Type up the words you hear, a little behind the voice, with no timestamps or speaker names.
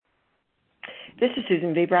This is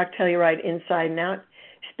Susan V. Brock, Telluride Inside and Out,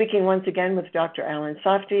 speaking once again with Dr. Alan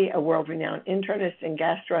Softy, a world-renowned internist and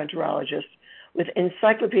gastroenterologist with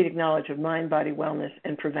encyclopedic knowledge of mind, body, wellness,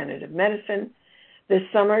 and preventative medicine. This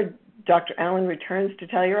summer, Dr. Alan returns to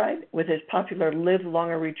Telluride with his popular Live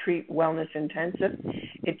Longer Retreat Wellness Intensive.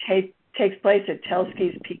 It takes place at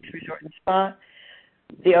Telski's Peaks Resort and Spa.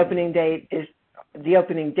 The opening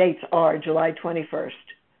dates are July 21st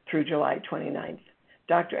through July 29th.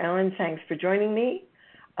 Dr. Alan, thanks for joining me.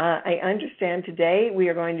 I understand today we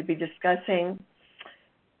are going to be discussing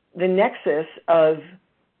the nexus of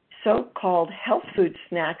so-called health food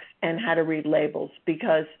snacks and how to read labels,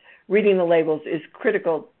 because reading the labels is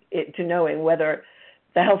critical to knowing whether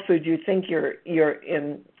the health food you think you're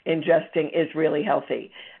ingesting is really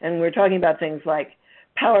healthy. And we're talking about things like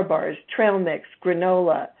power bars, trail mix,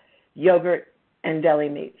 granola, yogurt, and deli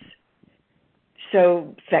meats.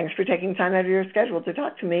 So thanks for taking time out of your schedule to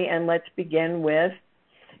talk to me, and let's begin with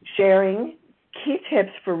sharing key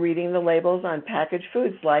tips for reading the labels on packaged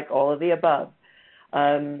foods like all of the above,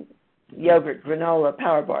 yogurt, granola,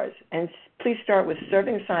 power bars. And please start with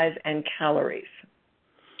serving size and calories.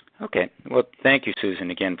 Okay. Well, thank you,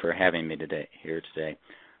 Susan, again for having me here today.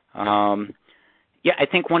 I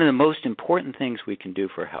think one of the most important things we can do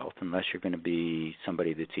for health, unless you're going to be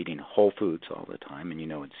somebody that's eating whole foods all the time and you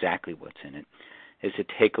know exactly what's in it, is to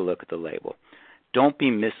take a look at the label. Don't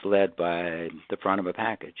be misled by the front of a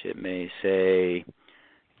package. It may say,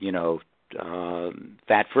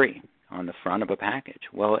 fat-free on the front of a package.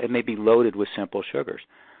 Well, it may be loaded with simple sugars,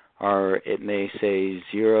 or it may say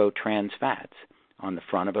 0 trans fats on the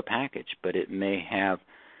front of a package, but it may have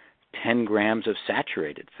 10 grams of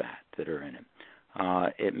saturated fat that are in it.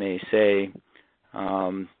 It may say,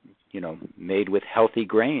 made with healthy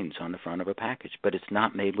grains on the front of a package, but it's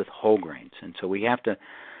not made with whole grains. And so we have to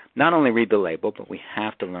not only read the label, but we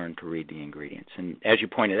have to learn to read the ingredients. And as you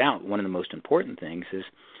pointed out, one of the most important things is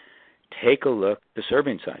take a look at the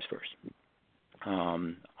serving size first.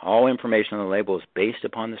 All information on the label is based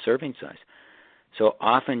upon the serving size. So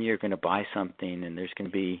often you're going to buy something and there's going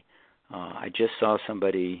to be, I just saw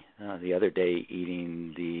somebody the other day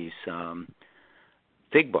eating these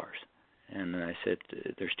fig bars. And I said,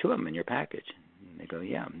 there's 2 of them in your package. And they go,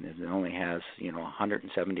 yeah, it only has,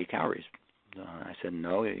 170 calories. I said,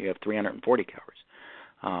 no, you have 340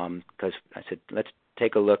 calories. Because I said, let's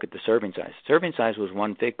take a look at the serving size. Serving size was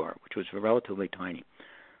 1 fig bar, which was relatively tiny.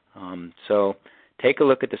 So take a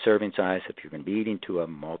look at the serving size. If you're going to be eating 2 of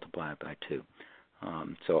them, multiply it by 2.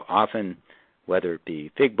 So often, whether it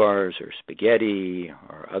be fig bars or spaghetti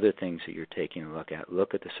or other things that you're taking a look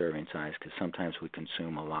at the serving size, because sometimes we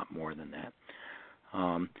consume a lot more than that.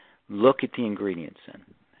 Look at the ingredients then.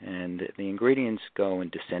 And the ingredients go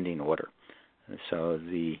in descending order. So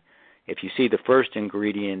if you see the first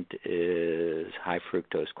ingredient is high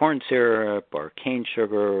fructose corn syrup or cane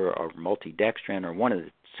sugar or multidextrin, or one of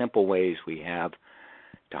the simple ways we have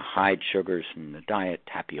to hide sugars in the diet,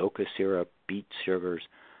 tapioca syrup, beet sugars,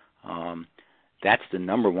 that's the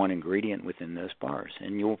number 1 ingredient within those bars.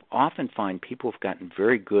 And you'll often find people have gotten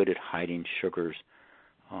very good at hiding sugars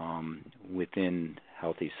within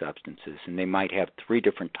healthy substances. And they might have 3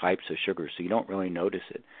 different types of sugar, so you don't really notice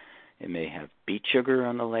it. It may have beet sugar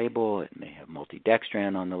on the label. It may have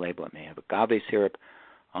multidextrin on the label. It may have agave syrup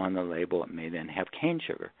on the label. It may then have cane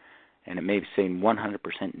sugar. And it may say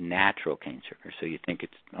 100% natural cane sugar. So you think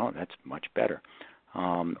that's much better.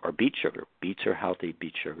 Or beet sugar. Beets are healthy.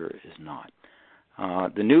 Beet sugar is not.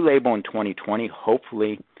 The new label in 2020,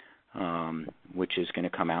 hopefully, which is going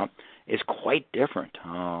to come out, is quite different.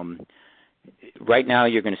 Right now,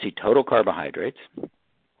 you're going to see total carbohydrates.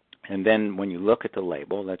 And then when you look at the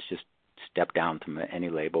label, let's just step down from any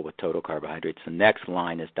label with total carbohydrates. The next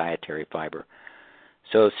line is dietary fiber.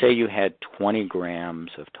 So say you had 20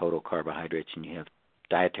 grams of total carbohydrates and you have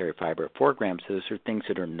dietary fiber of 4 grams. Those are things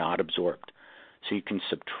that are not absorbed. So you can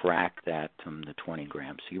subtract that from the 20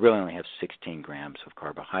 grams. So you really only have 16 grams of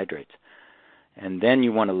carbohydrates. And then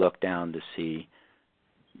you want to look down to see,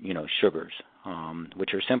 sugars,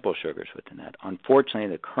 which are simple sugars within that. Unfortunately,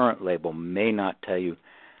 the current label may not tell you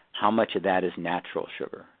how much of that is natural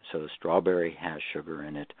sugar. So strawberry has sugar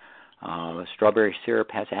in it. Strawberry syrup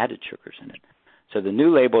has added sugars in it. So the new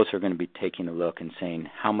labels are going to be taking a look and saying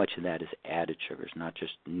how much of that is added sugars, not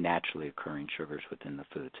just naturally occurring sugars within the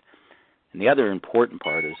foods. And the other important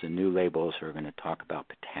part is the new labels are going to talk about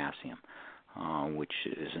potassium, which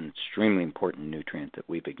is an extremely important nutrient that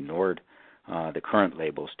we've ignored. The current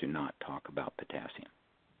labels do not talk about potassium.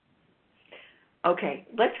 Okay,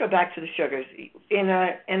 let's go back to the sugars. In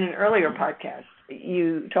an earlier podcast,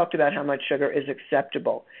 you talked about how much sugar is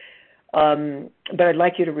acceptable, but I'd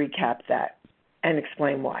like you to recap that. and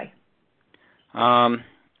explain why.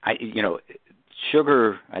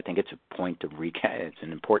 Sugar, I think it's a point to recap. It's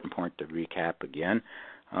an important point to recap again,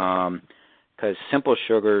 because simple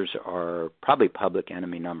sugars are probably public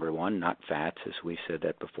enemy number one, not fats, as we said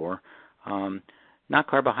that before, not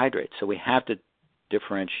carbohydrates. So we have to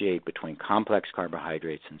differentiate between complex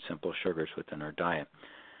carbohydrates and simple sugars within our diet.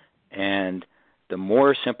 And the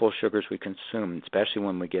more simple sugars we consume, especially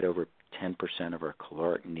when we get over 10% of our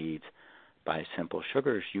caloric needs by simple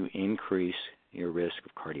sugars, you increase your risk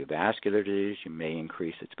of cardiovascular disease. You may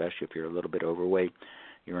increase, especially if you're a little bit overweight,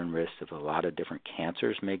 you're in risk of a lot of different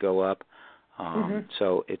cancers may go up.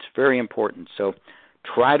 So it's very important. So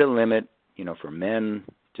try to limit, for men,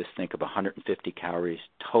 just think of 150 calories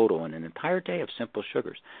total in an entire day of simple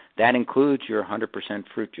sugars. That includes your 100%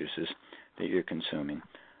 fruit juices that you're consuming.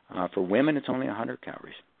 For women, it's only 100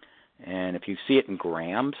 calories. And if you see it in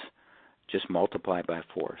grams, just multiply by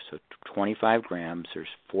 4. So 25 grams, there's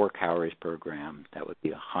 4 calories per gram. That would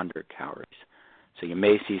be 100 calories. So you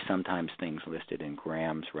may see sometimes things listed in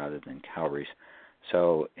grams rather than calories.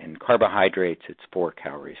 So in carbohydrates, it's 4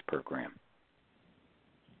 calories per gram.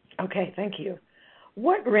 Okay, thank you.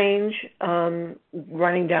 What range,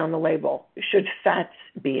 running down the label, should fats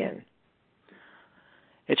be in?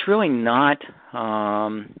 It's really not,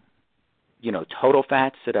 total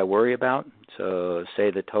fats that I worry about. So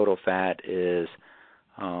say the total fat is,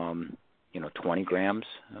 20 grams.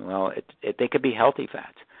 Well, they could be healthy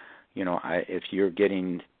fats. If you're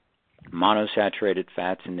getting monosaturated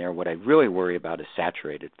fats in there, what I really worry about is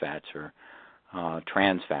saturated fats or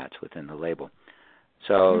trans fats within the label.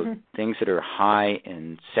 So things that are high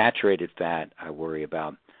in saturated fat, I worry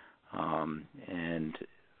about. And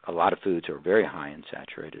a lot of foods are very high in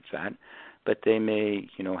saturated fat, but they may,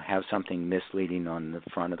 have something misleading on the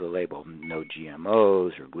front of the label, no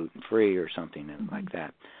GMOs or gluten-free or something like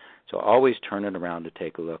that. So always turn it around to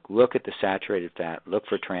take a look. Look at the saturated fat, look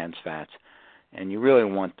for trans fats, and you really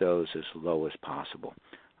want those as low as possible.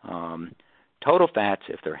 Total fats,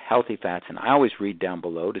 if they're healthy fats, and I always read down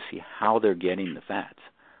below to see how they're getting the fats.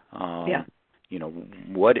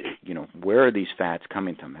 Where are these fats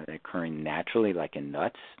coming from? Are they occurring naturally, like in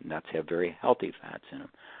nuts? Nuts have very healthy fats in them.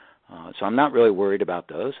 So I'm not really worried about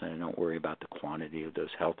those. I don't worry about the quantity of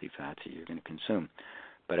those healthy fats that you're going to consume.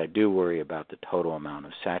 But I do worry about the total amount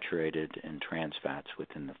of saturated and trans fats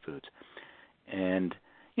within the foods. And,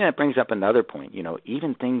 it brings up another point.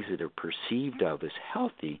 Even things that are perceived of as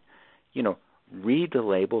healthy, read the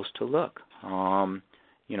labels to look. A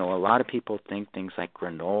lot of people think things like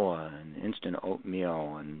granola and instant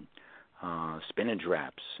oatmeal and spinach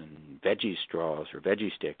wraps and veggie straws or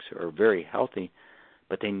veggie sticks are very healthy,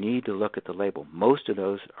 but they need to look at the label. Most of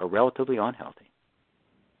those are relatively unhealthy.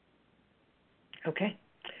 Okay.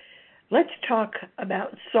 Let's talk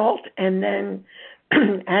about salt, and then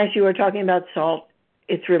as you were talking about salt,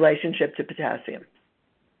 its relationship to potassium.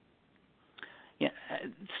 Yeah,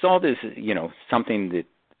 salt is, something that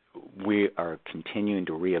we are continuing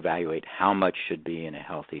to reevaluate how much should be in a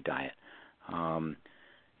healthy diet.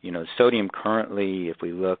 Sodium currently, if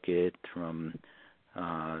we look at from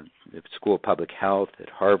the School of Public Health at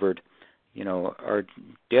Harvard, our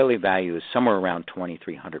daily value is somewhere around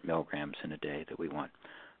 2,300 milligrams in a day that we want.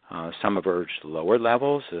 Some have urged lower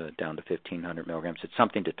levels, down to 1,500 milligrams. It's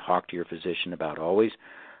something to talk to your physician about always.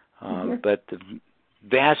 But the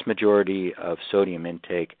vast majority of sodium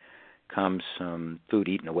intake comes from food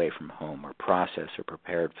eaten away from home or processed or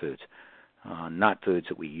prepared foods, not foods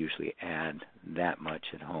that we usually add that much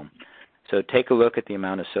at home. So take a look at the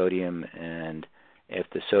amount of sodium, and if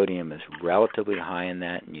the sodium is relatively high in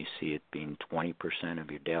that and you see it being 20% of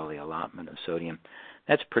your daily allotment of sodium,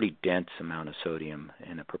 that's a pretty dense amount of sodium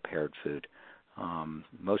in a prepared food.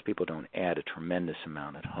 Most people don't add a tremendous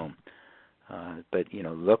amount at home. But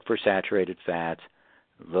look for saturated fats,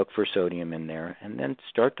 look for sodium in there, and then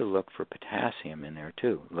start to look for potassium in there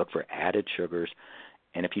too. Look for added sugars.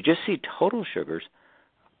 And if you just see total sugars,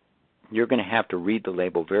 you're going to have to read the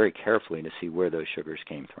label very carefully to see where those sugars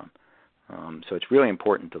came from. So it's really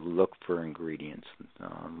important to look for ingredients.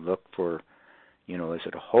 Look for, is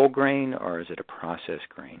it a whole grain or is it a processed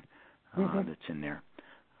grain that's in there?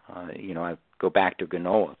 I go back to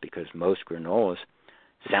granola because most granolas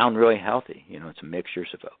sound really healthy. It's a mixture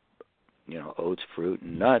of, oats, fruit,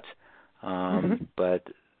 and nuts, but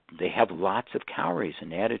they have lots of calories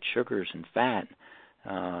and added sugars and fat.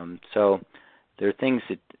 So there are things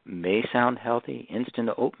that may sound healthy. Instant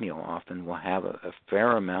oatmeal often will have a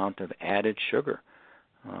fair amount of added sugar.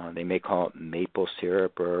 They may call it maple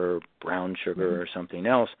syrup or brown sugar or something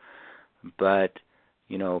else, but,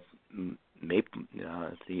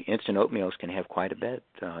 the instant oatmeals can have quite a bit.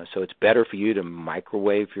 So it's better for you to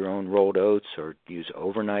microwave your own rolled oats or use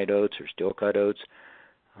overnight oats or steel-cut oats.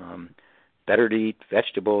 Better to eat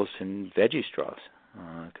vegetables and veggie straws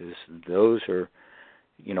because those are,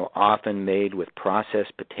 often made with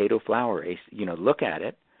processed potato flour. Look at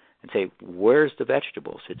it and say, where's the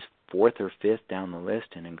vegetables? It's fourth or fifth down the list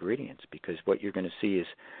in ingredients because what you're going to see is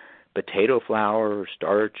potato flour,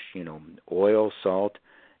 starch, oil, salt,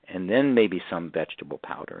 and then maybe some vegetable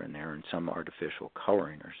powder in there and some artificial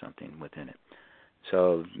coloring or something within it.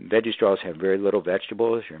 So veggie straws have very little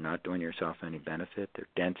vegetables. You're not doing yourself any benefit. They're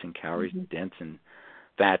dense in calories, dense in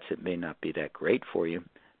fats that may not be that great for you,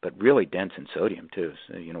 but really dense in sodium too.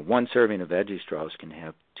 So, one serving of veggie straws can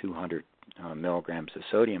have 200 milligrams of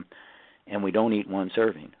sodium, and we don't eat one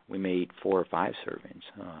serving. We may eat 4 or 5 servings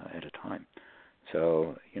at a time.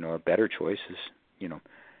 So, a better choice is,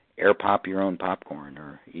 air pop your own popcorn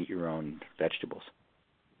or eat your own vegetables.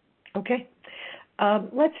 Okay.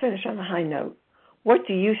 Let's finish on a high note. What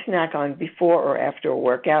do you snack on before or after a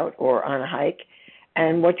workout or on a hike?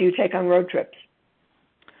 And what do you take on road trips?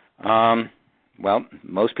 Well,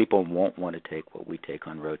 most people won't want to take what we take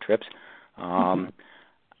on road trips.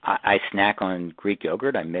 I snack on Greek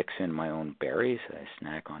yogurt. I mix in my own berries. I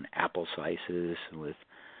snack on apple slices with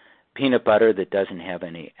peanut butter that doesn't have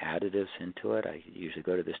any additives into it. I usually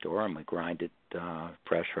go to the store and we grind it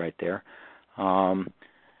fresh right there.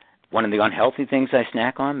 One of the unhealthy things I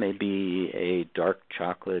snack on may be a dark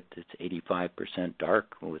chocolate that's 85%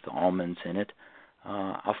 dark with almonds in it.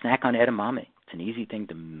 I'll snack on edamame. It's an easy thing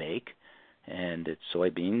to make, and it's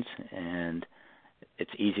soybeans, and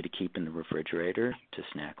it's easy to keep in the refrigerator to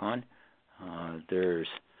snack on. There's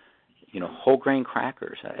whole grain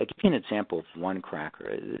crackers. I'll give you an example of one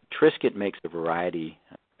cracker. Triscuit makes a variety.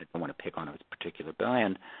 I don't want to pick on a particular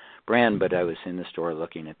brand, but I was in the store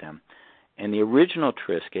looking at them. And the original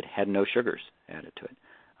Triscuit had no sugars added to it.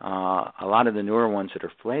 A lot of the newer ones that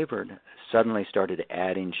are flavored suddenly started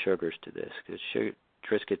adding sugars to this because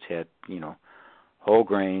Triscuits had, whole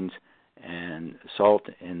grains and salt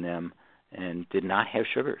in them and did not have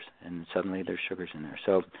sugars, and suddenly there's sugars in there.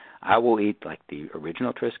 So I will eat like the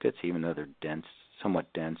original Triscuits, even though they're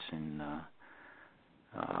somewhat dense in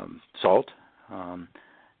salt.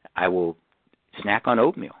 I will snack on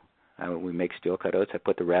oatmeal. We make steel-cut oats. I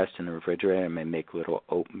put the rest in the refrigerator, and I make little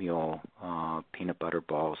oatmeal peanut butter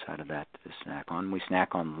balls out of that to snack on. We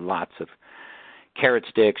snack on lots of carrot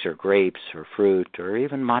sticks or grapes or fruit or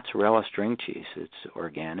even mozzarella string cheese. It's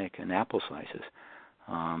organic, and apple slices.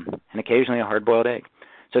 And occasionally a hard-boiled egg.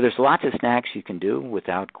 So there's lots of snacks you can do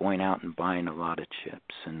without going out and buying a lot of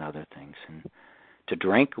chips and other things. And to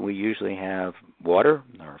drink, we usually have water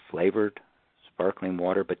or flavored sparkling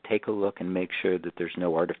water, but take a look and make sure that there's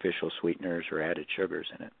no artificial sweeteners or added sugars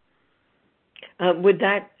in it. Would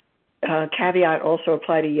that caveat also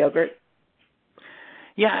apply to yogurt?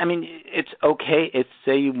 Yeah, I mean, it's okay.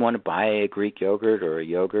 Say you want to buy a Greek yogurt or a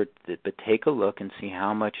yogurt, but take a look and see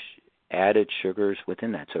how much added sugars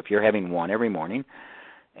within that. So if you're having one every morning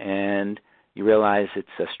and you realize it's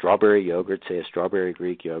a strawberry yogurt, say a strawberry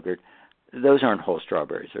Greek yogurt, those aren't whole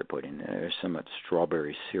strawberries they're putting in there. There's some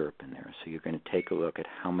strawberry syrup in there. So you're going to take a look at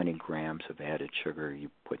how many grams of added sugar you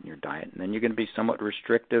put in your diet, and then you're going to be somewhat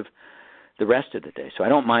restrictive the rest of the day. So I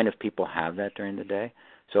don't mind if people have that during the day.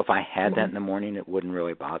 So if I had that in the morning, it wouldn't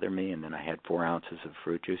really bother me, and then I had 4 ounces of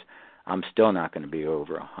fruit juice, I'm still not going to be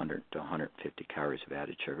over 100 to 150 calories of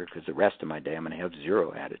added sugar because the rest of my day I'm going to have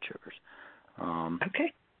 0 added sugars.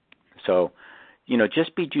 Okay. So,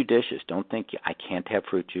 just be judicious. Don't think I can't have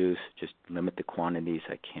fruit juice. Just limit the quantities.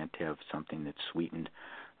 I can't have something that's sweetened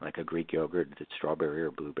like a Greek yogurt that's strawberry or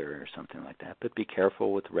blueberry or something like that. But be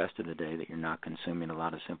careful with the rest of the day that you're not consuming a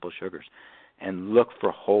lot of simple sugars. And look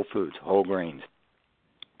for whole foods, whole grains.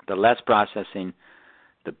 The less processing,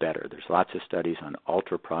 the better. There's lots of studies on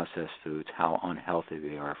ultra-processed foods, how unhealthy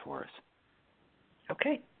they are for us.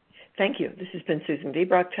 Okay. Thank you. This has been Susan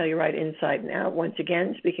Debrock, Telluride Inside and Out, once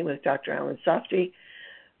again speaking with Dr. Alan Softy.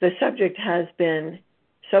 The subject has been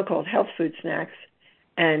so-called health food snacks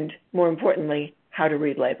and, more importantly, how to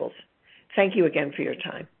read labels. Thank you again for your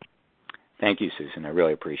time. Thank you, Susan. I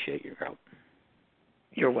really appreciate your help.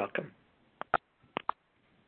 You're welcome.